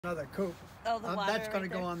Another coop. Oh, the water That's going right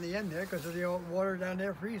to go there. on the end there because the old water down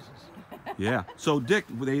there freezes. Yeah. So Dick,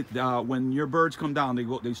 when your birds come down,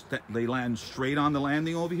 they land straight on the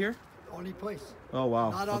landing over here. Only place. Oh wow.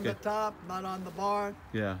 Not on Okay. the top, not on the barn.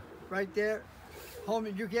 Yeah. Right there. Homer,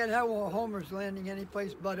 you can't have homers landing any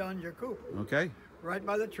place but on your coop. Okay. Right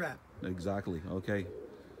by the trap. Exactly. Okay.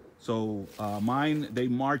 So mine, they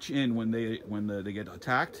march in when they get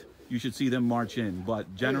attacked. You should see them march in,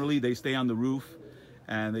 but generally they stay on the roof,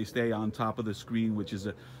 and they stay on top of the screen, which is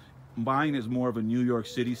mine is more of a New York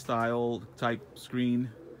City style type screen.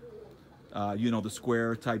 You know, the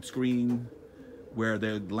square type screen where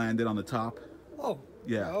they landed on the top. Oh.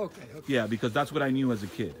 Yeah. Okay. Yeah, because that's what I knew as a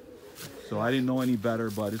kid. So I didn't know any better,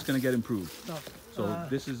 but it's gonna get improved. No. So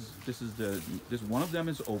this one of them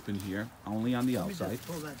is open here, only on the Let me outside. just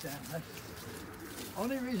pull that down.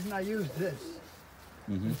 Only reason I use this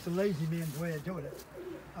Mm-hmm. it's the lazy man's way of doing it.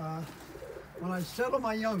 When I settle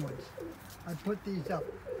my young ones, I put these up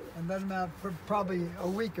and let them out for probably a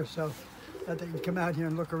week or so that they can come out here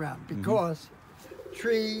and look around. Because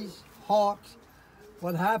trees, hawks,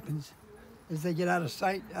 what happens is they get out of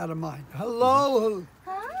sight, out of mind. Hello.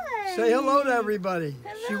 Hi. Say hello to everybody.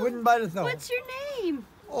 Hello. She wouldn't bite a thumb. What's your name?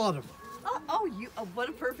 Autumn. What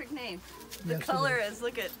a perfect name. The Yes, it color is,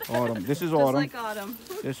 look at. Autumn. This is Just Autumn. like Autumn.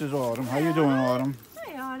 This is Autumn. How you doing, Autumn?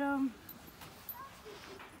 Hi, Autumn.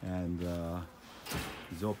 And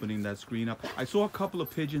he's opening that screen up. I saw a couple of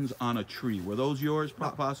pigeons on a tree. Were those yours?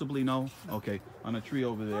 Possibly no. Okay, on a tree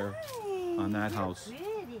over there, on that house.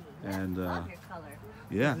 Pretty. And Love your color.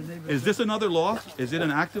 yeah, is this another loft? Is it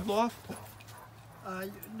an active loft?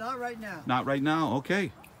 Not right now. Not right now.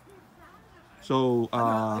 Okay. So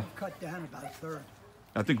I've cut down about a third.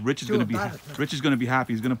 I think Rich is To going to be about a third. Rich is going to be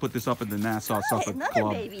happy. He's going to put this up in the Nassau Suffolk Another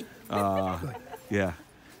Club. baby. Yeah.